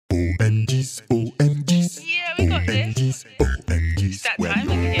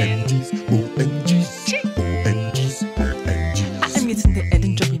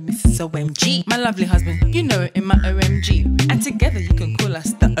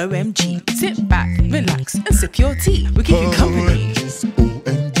OMG. Sit back, relax, and sip your tea. We'll keep you company.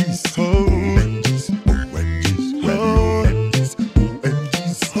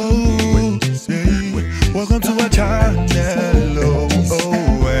 Welcome to our channel,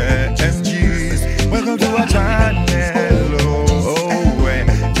 OMGs. Welcome to our channel,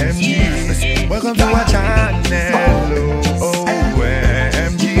 OMGs. Welcome to our channel,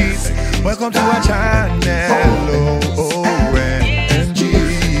 OMGs. Welcome to our channel, OMGs.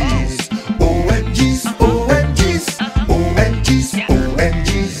 OMGs, OMGs, OMGs,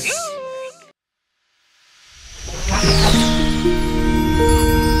 OMGs.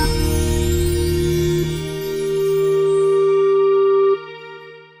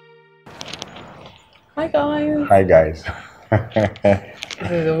 Hi guys. Hi guys.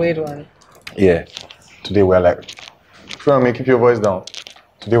 This is a weird one. Yeah. Today we're like, try to keep your voice down.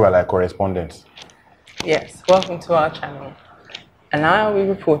 Today we're like correspondents. Yes, welcome to our channel. And now we're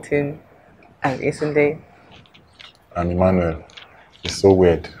reporting as Isunde. I'm Emmanuel. It's so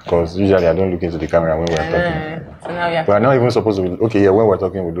weird because usually I don't look into the camera when we're talking. So now we have We're not even supposed to be, okay, yeah, when we're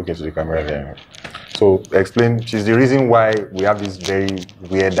talking, we look into the camera then. So explain, she's the reason why we have this very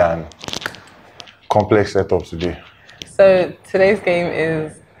weird and complex setup today. So today's game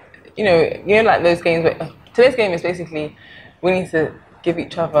is, you know like those games where, today's game is basically, we need to give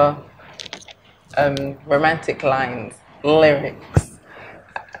each other romantic lines, lyrics,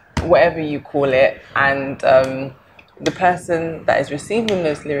 whatever you call it, and the person that is receiving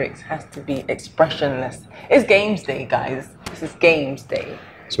those lyrics has to be expressionless. It's games day, guys. This is games day.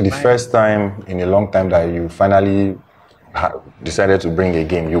 So the first time in a long time that you finally decided to bring a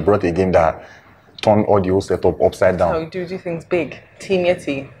game, you brought a game that turned all the whole setup upside down. So we do things big. Team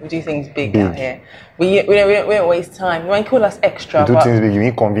Yeti, we do things big out here. We don't waste time. You might call us extra, do things big, you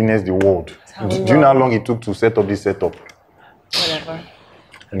inconvenience the world. Do you know how long it took to set up this setup? Whatever.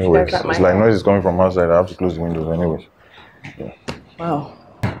 Anyways, it's like noise is coming from outside. I have to close the windows anyways. Yeah. Wow.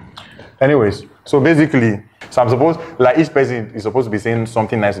 Anyways, so basically, so I'm supposed, like each person is supposed to be saying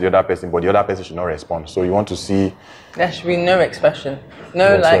something nice to the other person, but the other person should not respond. So you want to see... There should be no expression.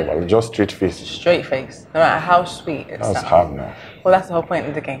 No, like... just straight face. Straight face. No matter how sweet it sounds. That's hard now. Well, that's the whole point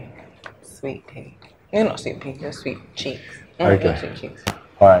of the game. Sweet pea. You're not sweet pea, you're sweet cheeks. Okay. You're sweet cheeks.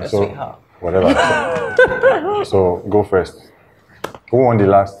 Alright, You're so... sweetheart. Whatever. So, go first. Who won the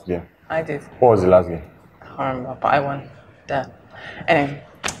last game? I did. What was the last game? I can't remember, but I won. Duh. Anyway.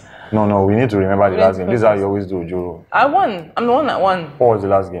 No, we need to remember the last game. This is how you always do, Joro. I won. I'm the one that won. What was the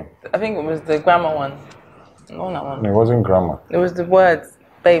last game? I think it was the grammar one. I'm the one that won. No, it wasn't grammar. It was the words,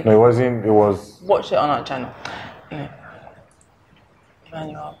 babe. No, it wasn't. It was... Watch it on our channel. Yeah.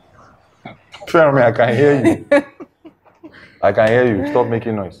 Emmanuel. Tell me, I can hear you. I can hear you. Stop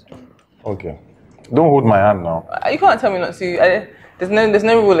making noise. Okay. Don't hold my hand now. You can't tell me not to. There's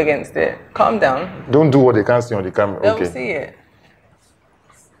no rule against it. Calm down. Don't do what they can't see on the camera. They'll Okay. see it.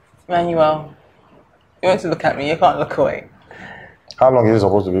 Emmanuel, you want to look at me. You can't look away. How long is it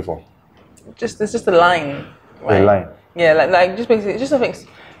supposed to be for? It's just a line. Right? A line? Yeah, like just basically, just something.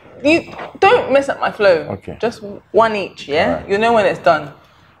 You don't mess up my flow. Okay. Just one each, yeah? Right. You know when it's done.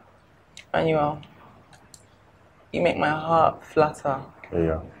 Emmanuel, you make my heart flutter. Okay,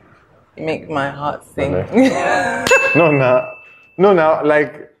 yeah. You make my heart sing. Okay. No,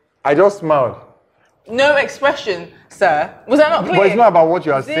 like, I just smiled. No expression, sir. Was that not clear? But it's not about what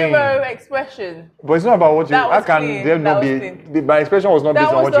you are saying. Zero expression. But it's not about what you... That was How can clear. there That not was be... clear. My expression was not based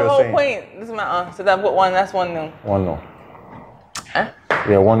That on was what the you're whole saying. point. Doesn't matter. So that one. That's 1-0. 1-0. Huh?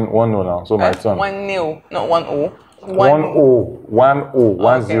 Yeah, 1-0 now. So my turn. 1-0, not 1-0. 1-0. 1-0.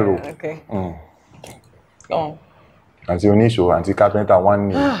 1-0. Okay. Mm. Go on. Auntie Onisho, Auntie Carpenter,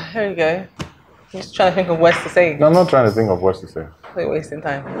 1-0. Here we go. I'm just trying to think of words to say. No, I'm not trying to think of what to say. We're wasting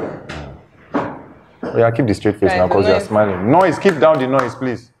time. Yeah, keep the straight face Right, now because the you're noise. smiling. Noise, keep down the noise,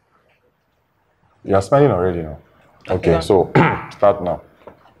 please. You're smiling already now. Okay, Yeah. so start now.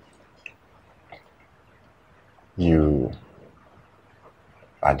 You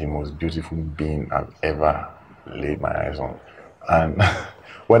are the most beautiful being I've ever laid my eyes on. And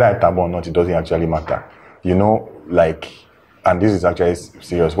whether I tab or not, it doesn't actually matter. You know, like, and this is actually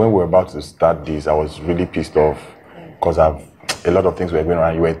serious. When we were about to start this, I was really pissed off because a lot of things were going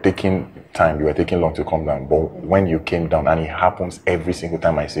on. You were taking time, you were taking long to come down. But when you came down, and it happens every single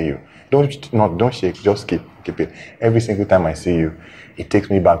time I see you, don't shake, just keep it. Every single time I see you, it takes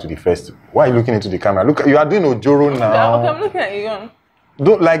me back to the first. Why are you looking into the camera? Look, you are doing Ojoro now. Yeah, okay, I'm looking at you. Go on.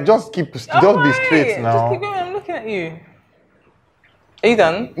 Don't like just be straight now. Just keep going. I'm looking at you. Are you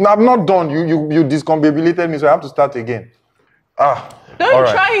done? No, I'm not done. You discombobulated me, so I have to start again. Don't All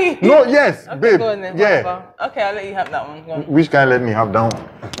right. try. No, yes, Okay, babe. go on then, Yeah. whatever. Okay, I'll let you have that one. Go on. Which can let me have that one?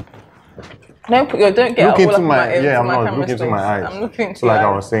 Don't get Look all into up my into yeah. I'm my not camera looking into space. my eyes. I'm looking into So like your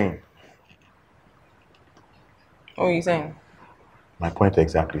I eyes. was saying, What are you saying? my point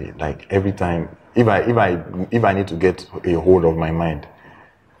exactly. Like every time, if I need to get a hold of my mind,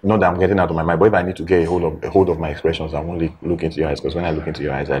 not that I'm getting out of my mind, but if I need to get a hold of my expressions, I won't look into your eyes, because when I look into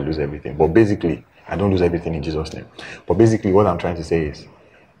your eyes, I lose everything. But basically, I don't lose everything in Jesus' name. But basically, what I'm trying to say is,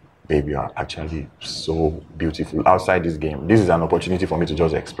 babe, you are actually so beautiful outside this game. This is an opportunity for me to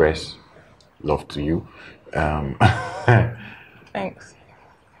just express love to you. Thanks.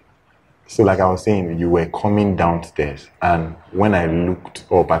 So like I was saying, you were coming downstairs, and when I looked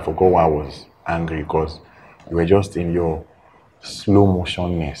up, I forgot why I was angry, because you were just in your slow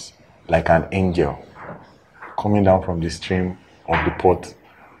motionness, like an angel, coming down from the stream of the pot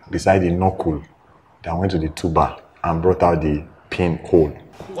beside the knuckle that went to the tuba and brought out the pinhole.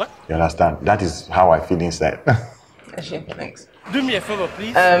 What? You understand? That is how I feel inside. Actually, thanks. Do me a favor,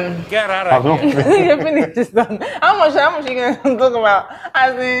 please. Get out I've of not here. Your finish is done. How much are you gonna talk about?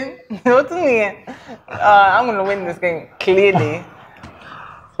 As in, what's in here? I'm gonna win this game clearly.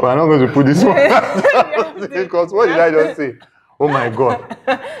 Well, I'm not going to put this one. Because what did I just say? Oh my God.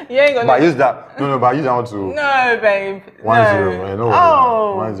 You ain't gonna. But I use that. No, but I use that one to. No, babe. 1-0. No. I know.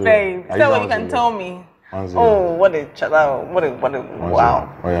 Oh, 1-0. babe. I use Is that what that you one can to tell lose. me? 1-0. Oh, what a chat out. What a 1-0.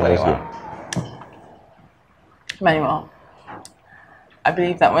 wow. Oh, yeah, What a let's wow. go. Manuel, I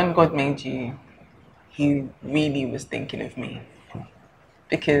believe that when God made you, He really was thinking of me.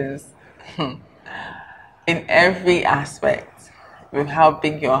 Because in every aspect, with how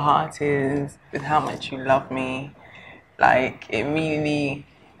big your heart is, with how much you love me, like it makes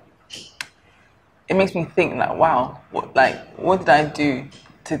me think like, wow, what did I do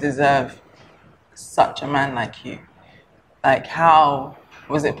to deserve such a man like you? Like, how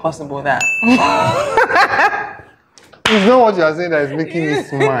was it possible that? It's not what you are saying that is making me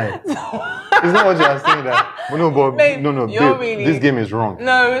smile. It's not what you are saying that. Babe, No, you're babe, really- this game is wrong.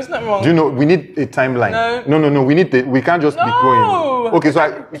 No, it's not wrong. Do you know we need a timeline? No. We can't just be No. going. Okay,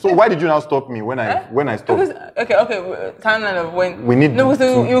 so why did you now stop me when I stopped? Because okay, timeline of when We need no,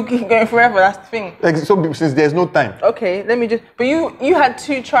 so to- you keep going forever. That's the thing. Like, so since there's no time. Okay, let me just. But you had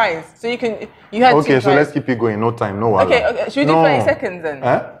 2 tries, so you had 2 Okay, tries. so let's keep it going. No time, no wahala. Okay. Should we do No. 30 seconds then?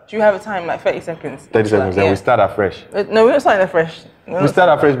 Huh? Do you have a time like 30 seconds? 30 seconds, then we start afresh. No, we're not starting afresh. We start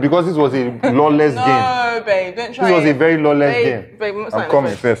afresh because this was a lawless game. No, babe, don't try. This was a very lawless Babe, game. Babe, we're not I'm starting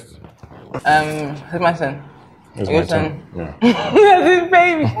coming afresh. first. It's my turn. It's Your my turn. turn. Yeah. Yes,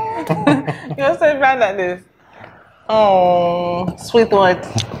 baby. You're so bad like this. Oh, sweet word.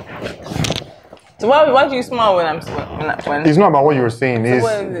 So why do you smile when when? It's not about what you're saying. So It's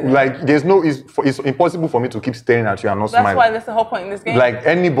what is it? like it's impossible for me to keep staring at you and not That's smiling. why that's the whole point in this game. Like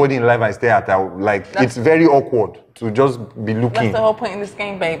anybody in life I stare at, it's very awkward to just be looking. That's the whole point in this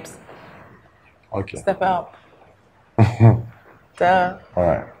game, babes. Okay. Step up. Duh. All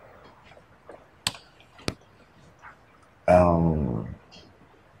right.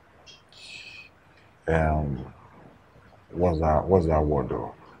 What's that word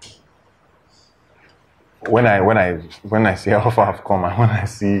though? When I see how far I've come and when I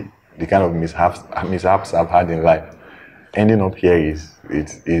see the kind of mishaps I've had in life, ending up here is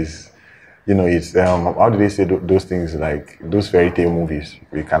how do they say those things, like those fairy tale movies?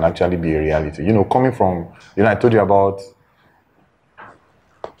 It can actually be a reality. Coming from I told you about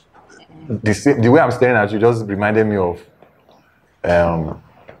the way I'm staring at you just reminded me of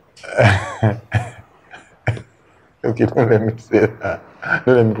okay, don't let me say that.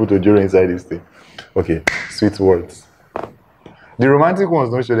 Don't let me put Ojoro inside this thing. Okay, sweet words. The romantic ones,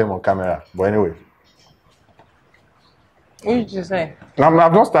 don't show them on camera. But anyway. What did you say? I've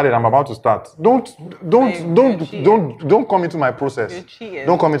not started. I'm about to start. Don't come into my process. You're cheating.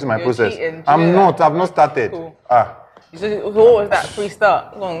 Don't come into my You're process. cheating. I'm not. I've not started. Cool. You So what was that free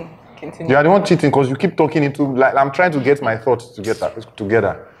start? Go on, continue. are the one cheating because you keep talking into like I'm trying to get my thoughts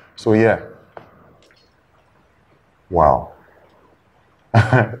together. So yeah. Wow.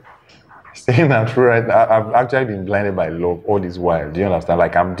 Saying that true, right? I've actually been blinded by love all this while. Do you understand?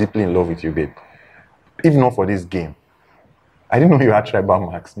 Like I'm deeply in love with you, babe. If not for this game, I didn't know you had tribal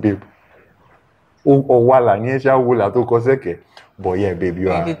marks, babe. But yeah, babe, you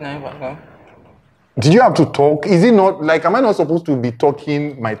You are. did know, but go. Did you have to talk? Is it not like, am I not supposed to be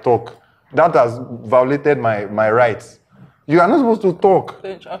talking my talk? That has violated my rights. You are not supposed to talk.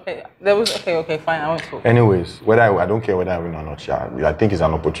 Okay, there was okay, fine. I won't talk. Anyways, I don't care whether I win or not, I think it's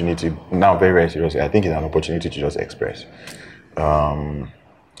an opportunity. Now, very, very seriously, I think it's an opportunity to just express.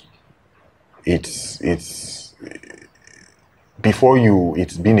 before you,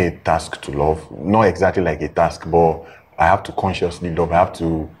 it's been a task to love. Not exactly like a task, but I have to consciously love. I have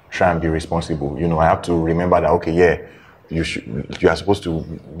to try and be responsible. You know, I have to remember that, okay, yeah, you are supposed to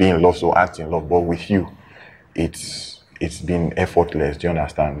be in love, so act in love. But with you, it's been effortless. Do you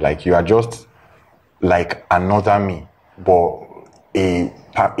understand? Like, you are just like another me, but a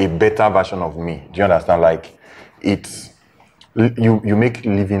better version of me. Do you understand? Like, you make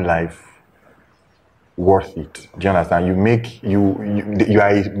living life worth it. Do you understand? You are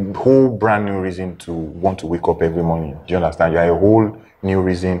a whole brand new reason to want to wake up every morning. Do you understand? You are a whole new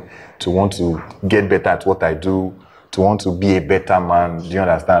reason to want to get better at what I do, to want to be a better man. Do you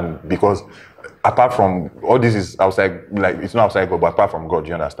understand? Because apart from all this is outside, like, it's not outside God, but apart from God, do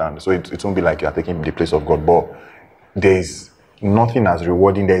you understand? So it won't be like you are taking the place of God, but there's nothing as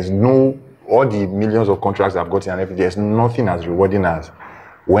rewarding. There's no, all the millions of contracts I've gotten and everything, there's nothing as rewarding as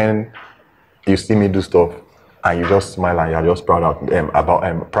when you see me do stuff and you just smile and you're just proud of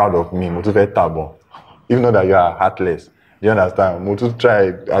proud of me. Even though that you are heartless. Do you understand? Motu try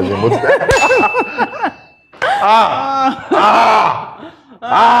as a motu.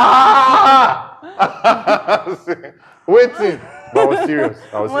 Waiting. But I was serious.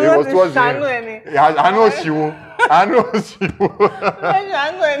 It was towards the end. I know she will. I know she will.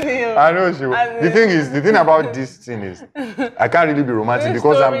 I know she will. The thing about this thing is, I can't really be romantic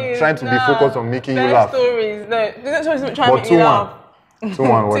because I'm trying to be focused on making you laugh. Stories. No, trying to make you laugh.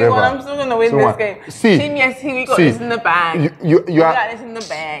 2-1, whatever. 2-1, I'm still gonna win this game. See, Team Yes, we got this in the bag. We got this in the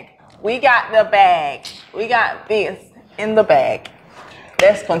bag. We got the bag. We got this in the bag.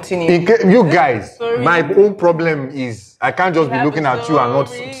 Let's continue. You guys, my own problem is I can't just be looking at you and not.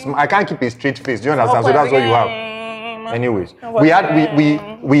 I can't keep a straight face. Do you understand? So that's what you have. Anyways,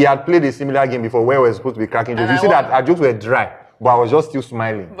 we had played a similar game before where we were supposed to be cracking jokes. You see that our jokes were dry, but I was just still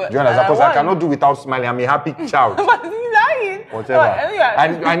smiling. Do you understand? Because I cannot do without smiling. I'm a happy child. Whatever.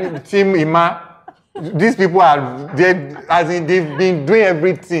 And Team Ima. These people are dead, as in they've been doing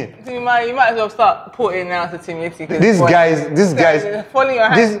everything. You might as well start putting now to Team Yeti. These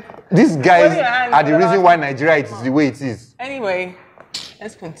guys are the reason why Nigeria is the way it is. Anyway,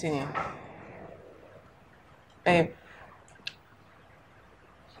 let's continue. Babe,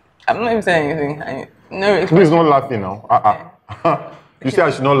 I'm not even saying anything. Please don't laugh now. You say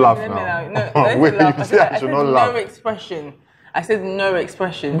I should not laugh now. Wait, you say I should not laugh. No expression. I said no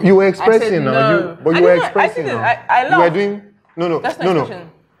expression. You were expressing now. But you were expressing now. I laughed. You were doing no. That's no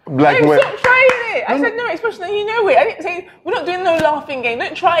expression. Like no, stop trying it. I said no expression. You know it. I didn't say we're not doing no laughing game.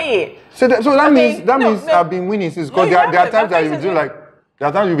 Don't try it. So that means I've been winning since because there are times that you do like. There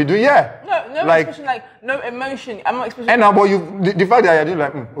are times you'll be doing No like, expression, like no emotion. I'm not expressing. And now, but the fact that you're doing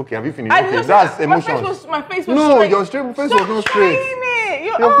like okay, have you finished? Okay, that's emotion. My face was no, straight. Your face was not straight.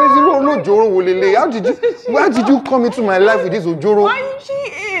 Your face is no Joro Wolele. Why did you come into my life with this Ojoro? Why are you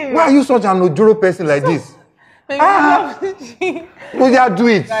cheating? Why are you such an Ojoro person like this? Do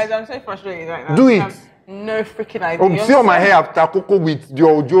it. Guys, I'm so frustrated right now. Do it. No freaking idea. See on my hair after Coco with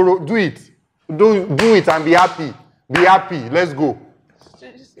your Ojoro. Do it. Do it and be happy. Be happy. Let's go.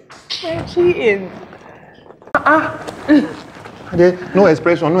 You're cheating. No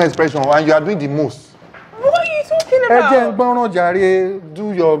expression, and you are doing the most. What are you talking about?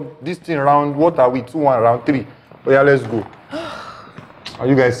 Do your this thing round. What are we? 2-1, round 3. Oh yeah, let's go. Are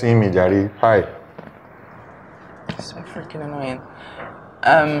you guys seeing me, Jari? Hi. So freaking annoying.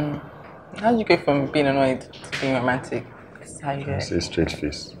 How do you go from being annoyed to being romantic? This is how you do it. Say straight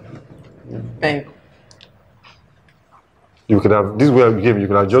face. Babe. You could have this way of game. You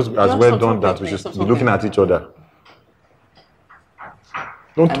could have just as well done that. We should be looking at each other.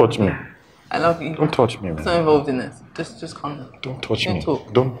 Don't touch me. I love you. Don't touch me, man. I'm so involved in this. Just calm down. Don't touch me.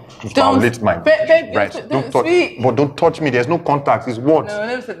 Talk. Don't violate my right. Don't touch. But don't touch me. There's no contact. It's what? No, I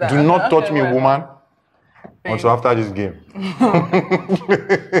never said that. Do not touch me, woman. Also after this game.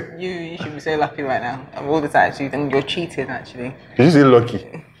 You should be so lucky right now. Of all this attitude, and you're cheating actually. Did you say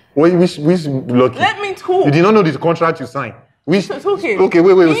lucky? Which lucky? Let me talk. You did not know the contract you signed. Stop talking. Okay,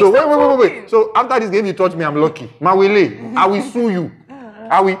 wait. So wait. So after this game you touch me, I'm lucky. Mawele, I will sue you.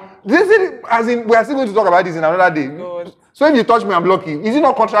 As in, we are still going to talk about this in another day. God. So if you touch me, I'm lucky. Is it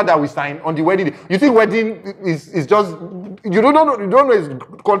not contract that we signed on the wedding day? You think wedding is just you don't know it's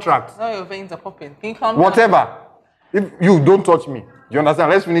contract. No, your veins are popping. Can you calm down? Whatever. If you don't touch me, you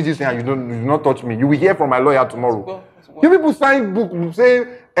understand? Let's finish this thing and you do not touch me. You will hear from my lawyer tomorrow. You people sign book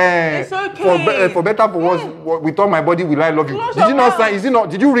say it's okay. for better for worse. With all my body will I love you. Did you not sign? Is it not?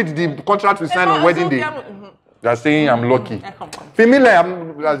 Did you read the contract we signed on wedding day? They're saying I'm lucky. Family,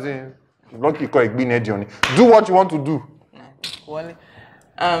 I'm as in lucky. Do what you want to do.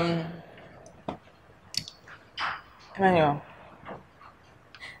 Emmanuel,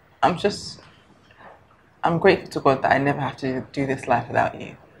 I'm grateful to God that I never have to do this life without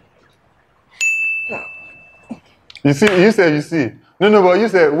you. You see. No, but you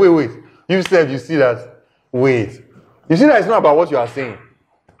said, wait. You said, you see that, wait. You see that it's not about what you are saying.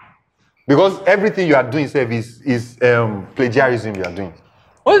 Because everything you are doing, Seb, is plagiarism you are doing.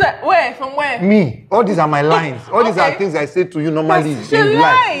 What is that? Where? From where? Me. All these are my lines. All these are things I say to you normally in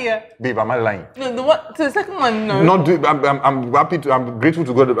life. Babe, am I lying? No, to the second one, no. Not do. I'm happy to. I'm grateful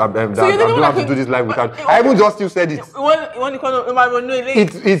to God that I don't have to do this live without. I even just still said it.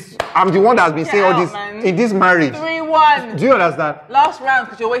 I'm the one that has been saying all this in this marriage. 3-1. Do you understand? Last round,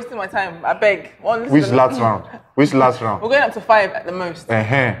 because you're wasting my time. I beg. Which last round? Which last round? We're going up to 5 at the most.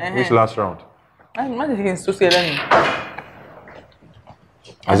 Which last round? I'm thinking socially.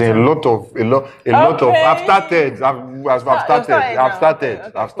 As in a lot of. I've started.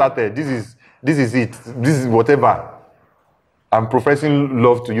 This is it. This is whatever. I'm professing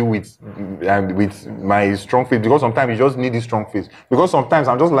love to you with my strong faith, because sometimes you just need this strong faith. Because sometimes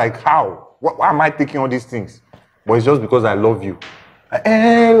I'm just like, how? Why am I taking all these things? But it's just because I love you.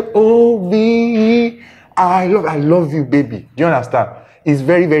 L-O-V-E. I love you, baby. Do you understand? It's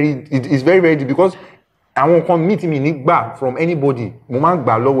very, very deep, because I won't come meet me back from anybody. Moment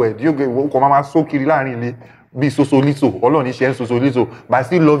ba lowe. Do you get come mama so kiri láàrin ilé be so little. Ọlọ́run ni ṣe so little. But I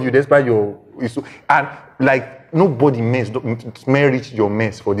still love you despite your and like nobody reach your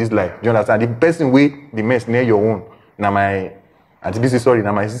mess for this life. Do you understand? The person way the mess near your own. Na my auntie BC, sorry,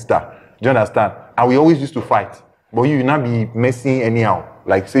 na my sister. Do you understand? And we always used to fight. But you not be messing anyhow.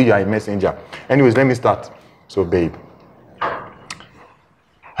 Like say you are a messenger. Anyways, let me start. So babe.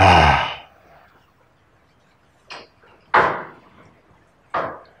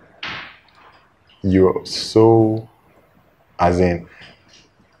 You're so, as in,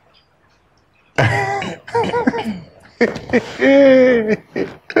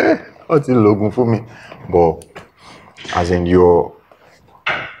 what's in Logan for me? But as in you are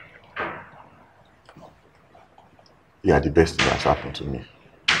the best thing that's happened to me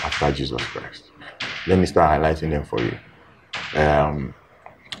after Jesus Christ. Let me start highlighting them for you.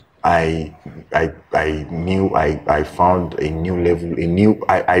 I found a new level,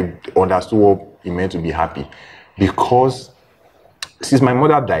 I understood what it meant to be happy, because since my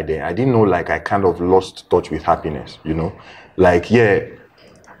mother died there, I didn't know, like, I kind of lost touch with happiness, you know, like,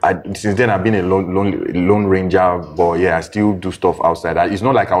 since then I've been a lone ranger, but yeah, I still do stuff outside. It's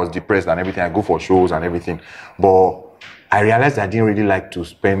not like I was depressed and everything. I go for shows and everything, but I realized I didn't really like to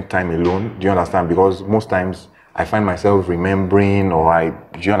spend time alone. Do you understand? Because most times I find myself remembering, do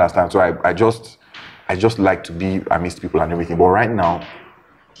you understand? So I just like to be amidst people and everything. But right now,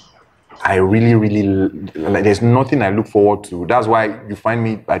 I really, like, there's nothing I look forward to. That's why you find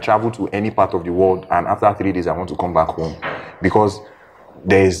me, I travel to any part of the world, and after 3 days, I want to come back home. Because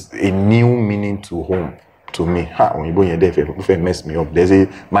there's a new meaning to home, to me. When you go in there, if you mess me up,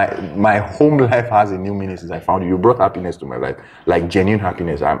 my home life has a new meaning since I found you. You brought happiness to my life, like genuine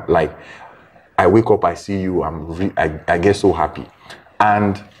happiness. I'm like, I wake up, I see you, I get so happy.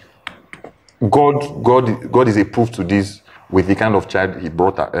 And God is a proof to this with the kind of child he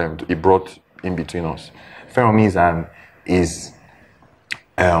brought in between us. Feromi is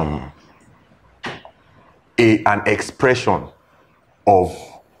an expression of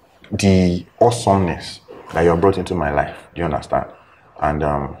the awesomeness that you brought into my life. Do you understand? And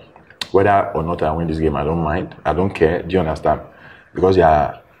whether or not I win this game, I don't mind. I don't care. Do you understand? Because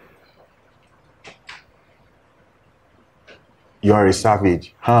you're a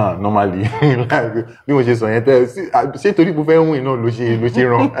savage, normally. Like, you just say to people,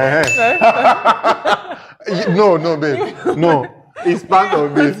 no, babe, no. It's part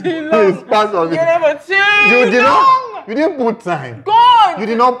of this. It's part of it. You didn't put time. God! You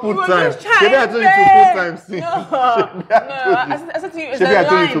did not put time. Maybe I told you to put time. See? No, I said to you, it's I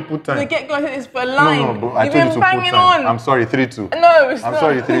told you to line. put time. The get-go, I said it's for a line. No, but I told you to put time. On. I'm sorry, 3-2. No, it's I'm not.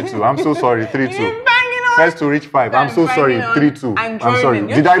 sorry, 3-2. I'm so sorry, 3-2. You've been banging on. First to reach 5. I'm so sorry, 3-2. I'm sorry.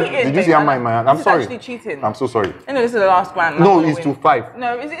 Did you see my man? I'm sorry. Actually cheating. I'm so sorry. I know this is the last one. No, it's to 5.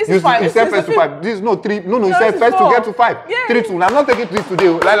 No, it's 5. You said first to 5. This is no 3. No, you said first to get to 5. 3-2. I'm not taking this today,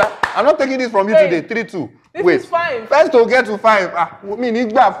 Lila. I'm not taking this from you today. 3-2. This is 5. First to get to 5. Me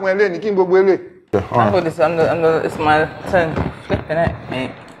need back from LA. It's my turn. Flipping it,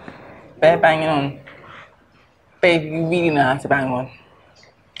 mate. Bare banging on. Babe, you really know how to bang on.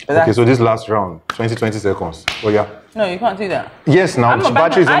 Okay, so this last round, 20 seconds. Oh yeah. No, you can't do that. Yes, now the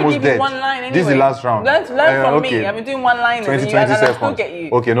battery is almost dead. One line anyway. This is the last round. Learn from me. I've been doing one line 20 and I seconds. still get you.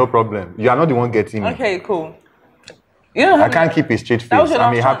 Okay, no problem. You are not the one getting me. Okay, cool. You don't have I can't keep a straight face.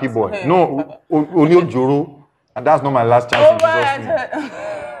 I'm a happy boy. Okay. No, only Joro, and that's not my last chance.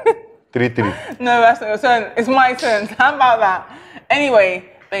 3-3. No, that's not your turn. It's my turn. How about that? Anyway,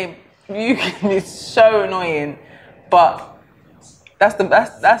 babe, you can be so annoying, but that's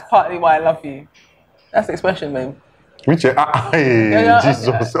partly why I love you. That's the expression, babe. Which Jesus,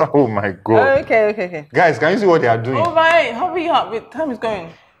 oh my God. Okay. Guys, can you see what they are doing? All right, hurry up. Time is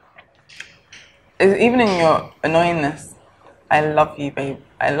going. Even in your annoyingness, I love you, babe.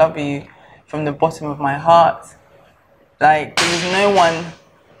 I love you from the bottom of my heart. Like, there's no one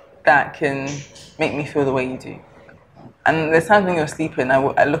that can make me feel the way you do. And there's times when you're sleeping,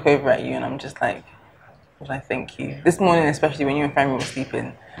 I look over at you and I'm just like, well, I thank you. This morning, especially when you and family were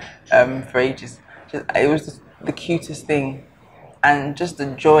sleeping for ages, it was just the cutest thing. And just the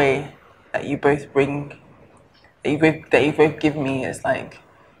joy that you both bring, that you both give me, is like,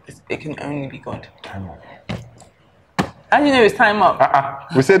 it can only be God. Time up. How do you know it's time up?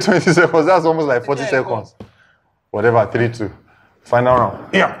 We said 20 seconds, that's almost like 40 seconds. Whatever, 3-2. Final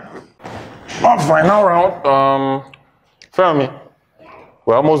round. Yeah. Final round. Femi,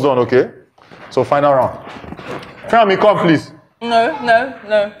 we're almost done, okay? So final round. Femi, come please. No.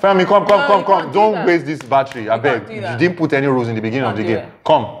 Femi, come. Don't do waste this battery, I beg. You didn't put any rules in the beginning of the game.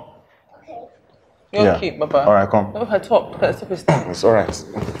 Come. You're cute, Baba. All right, come. Look at her top. Her top is down. It's all right.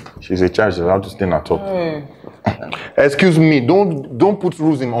 She's a child. She'll have to stay on top. Excuse me. Don't put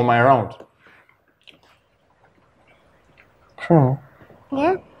rules on my round. Sure.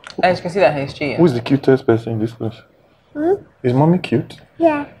 Yeah. As you can see that he's cheating. Who's the cutest person in this place? Is mommy cute?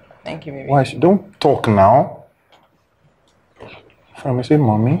 Yeah. Thank you, baby. Why? Don't talk now. Femi, say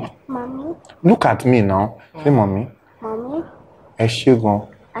mommy. Mommy. Look at me now. Say mommy. Mommy. Ẹ ṣé gan.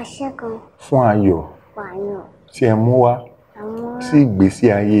 Aṣẹ́gun. Fún ayọ̀. Wàyọ̀. Tí ẹ mú wá. Àwọn. Sí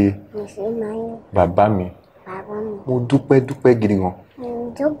ìgbésí ayé. Gbèsè máyé. Bàbá mi. Bàbá mi. Mo dúpẹ́ gidi gan.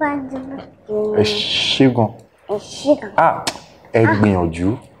 Dúpẹ́. Ẹ ṣé gan. Ẹ ṣé gan. Ẹ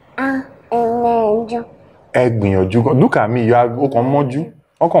gbìyànjú. Ẹ̀mẹ̀jọ. Ẹ gbìyànjú gan. Look at me, o kàn mọ́jú.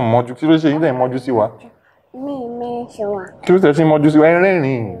 O kàn mọ́jú. Kí ló ṣe yín tẹ̀ mọ́jú sí wa? Mi ṣe wà. Kí ló tẹ̀ sí mọ́jú sí wa? Ẹ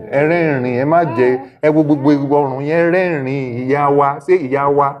rẹ́rìn. Ẹ má jẹ ẹ wo gbogbo ọrùn yẹn rẹ́rìn. Ìyá wa. Ṣé ìyá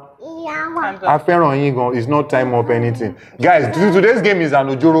wa? Ìyá wa. A fẹ́ràn yín gan. It's not time up anything. Guys, today's game is an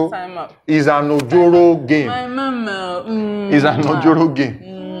Ojoro. Time up. It's an Ojoro game. My mama. It's an Ojoro game.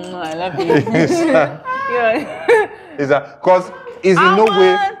 I love you. Because it's in no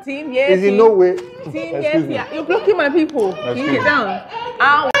way. Team, It's in no way. Team, Excuse me. You're blocking my people. Can you get down?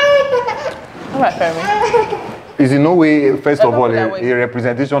 Ow. All right, Femi. It's in no way, first of Don't all, put that a way.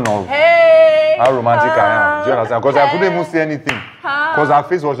 representation of Hey. how romantic I am. Do you understand? Because I couldn't even say anything. Because her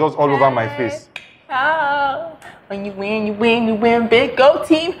face was just all over my face. When you win, big go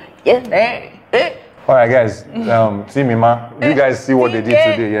team. Yes, man. All right, guys. See me, ma. You guys see what they did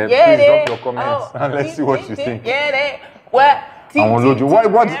today, yeah? Please drop your comments and let's see what you think. What?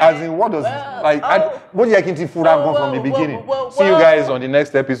 What does like? What do you think Fura gone from the beginning? See you guys on the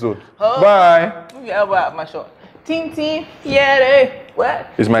next episode. Bye. My shot. Team, what?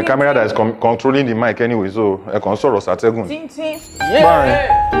 It's my camera that is controlling the mic anyway, so I can sort of Team,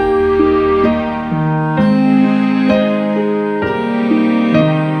 Bye.